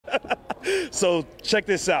So check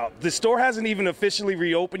this out. The store hasn't even officially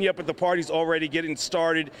reopened yet, but the party's already getting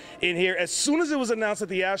started in here. As soon as it was announced that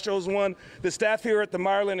the Astros won, the staff here at the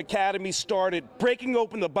Maryland Academy started breaking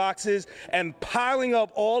open the boxes and piling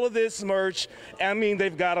up all of this merch. I mean,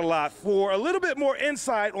 they've got a lot. For a little bit more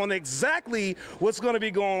insight on exactly what's going to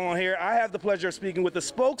be going on here, I have the pleasure of speaking with the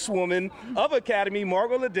spokeswoman of Academy,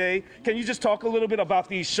 Margot Leday. Can you just talk a little bit about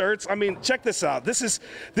these shirts? I mean, check this out. This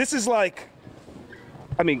is like,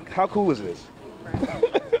 I mean, how cool is this?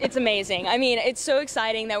 It's amazing. I mean, it's so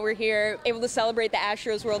exciting that we're here able to celebrate the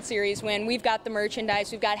Astros World Series win. We've got the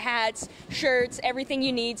merchandise, we've got hats, shirts, everything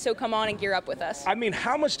you need, so come on and gear up with us. I mean,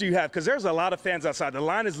 how much do you have? Because there's a lot of fans outside. The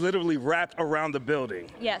line is literally wrapped around the building.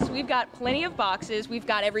 Yes, we've got plenty of boxes. We've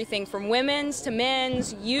got everything from women's to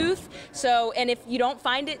men's, youth. So, and if you don't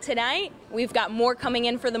find it tonight, we've got more coming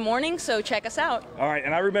in for the morning, so check us out. All right,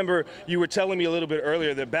 and I remember you were telling me a little bit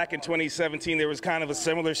earlier that back in 2017, there was kind of a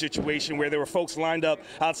similar situation where there were folks lined up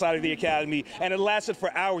outside of the Academy, and it lasted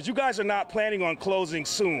for hours. You guys are not planning on closing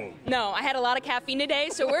soon. No, I had a lot of caffeine today,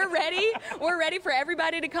 so we're ready. We're ready for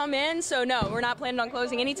everybody to come in, so no, we're not planning on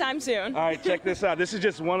closing anytime soon. All right, check this out. This is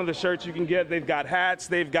just one of the shirts you can get. They've got hats,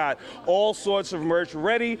 they've got all sorts of merch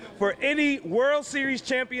ready for any World Series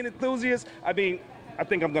champion enthusiast. I mean, I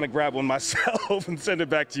think I'm going to grab one myself and send it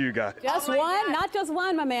back to you guys. Just one? Not just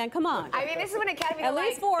one, my man. Come on. I mean, this is when Academy at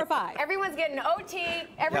least 4 or 5. Everyone's getting OT.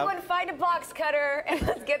 Everyone find a box cutter and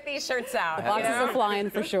let's get these shirts out. The boxes are flying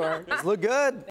for sure. These look good.